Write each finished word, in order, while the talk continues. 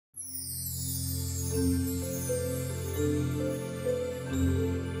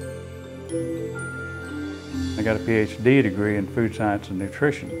I got a PhD degree in food science and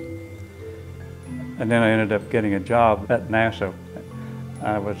nutrition. And then I ended up getting a job at NASA.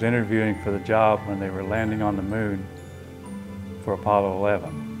 I was interviewing for the job when they were landing on the moon for Apollo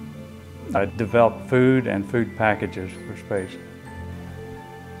 11. I developed food and food packages for space.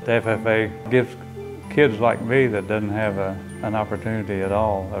 The FFA gives kids like me that doesn't have an opportunity at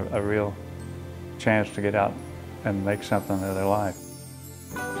all, a real chance to get out and make something of their life.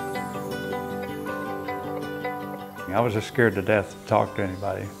 I was just scared to death to talk to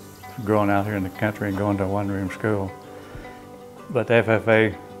anybody, growing out here in the country and going to a one-room school. But the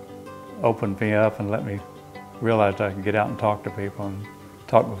FFA opened me up and let me realize I could get out and talk to people and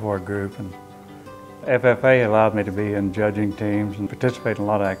talk before a group. And FFA allowed me to be in judging teams and participate in a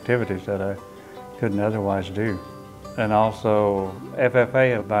lot of activities that I couldn't otherwise do. And also,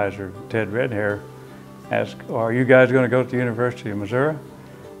 FFA advisor Ted Redhair asked, well, are you guys going to go to the University of Missouri?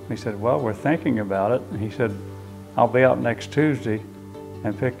 And he said, well, we're thinking about it. And he said, I'll be out next Tuesday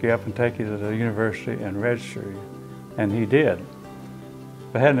and pick you up and take you to the university and register you. And he did.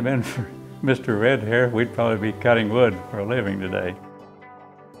 If it hadn't been for Mr. Redhair, we'd probably be cutting wood for a living today.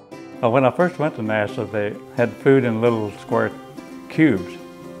 When I first went to NASA, they had food in little square cubes,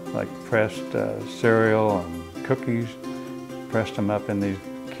 like pressed cereal and cookies, pressed them up in these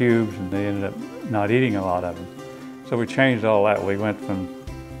cubes, and they ended up not eating a lot of them. So we changed all that. We went from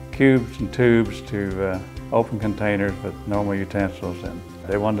cubes and tubes to open containers with normal utensils, and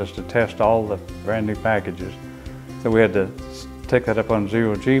they wanted us to test all the brand new packages. So we had to take that up on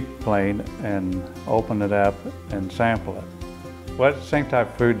zero-G plane and open it up and sample it. Well, it's the same type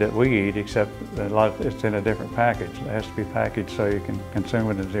of food that we eat, except it's in a different package. It has to be packaged so you can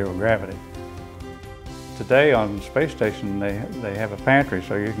consume it in zero gravity. Today on the space station, they have a pantry,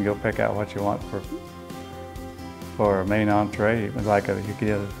 so you can go pick out what you want for a main entree. Like you could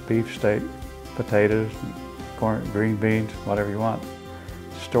get a beef steak, potatoes, corn, green beans, whatever you want.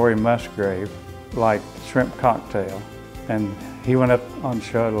 Story Musgrave liked shrimp cocktail, and he went up on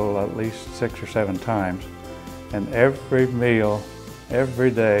shuttle at least 6 or 7 times, and every meal,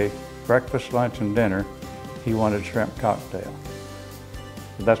 every day, breakfast, lunch, and dinner, he wanted shrimp cocktail.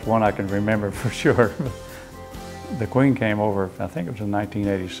 That's one I can remember for sure. The Queen came over, I think it was in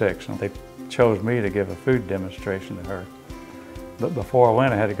 1986, and they chose me to give a food demonstration to her. But before I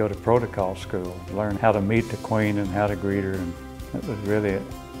went, I had to go to protocol school, learn how to meet the Queen and how to greet her, and it was really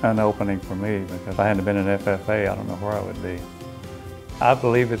an opening for me, because if I hadn't been in FFA, I don't know where I would be. I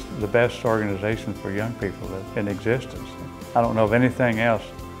believe it's the best organization for young people in existence. I don't know of anything else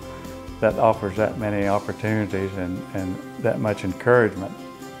that offers that many opportunities and that much encouragement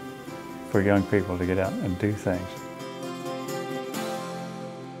for young people to get out and do things.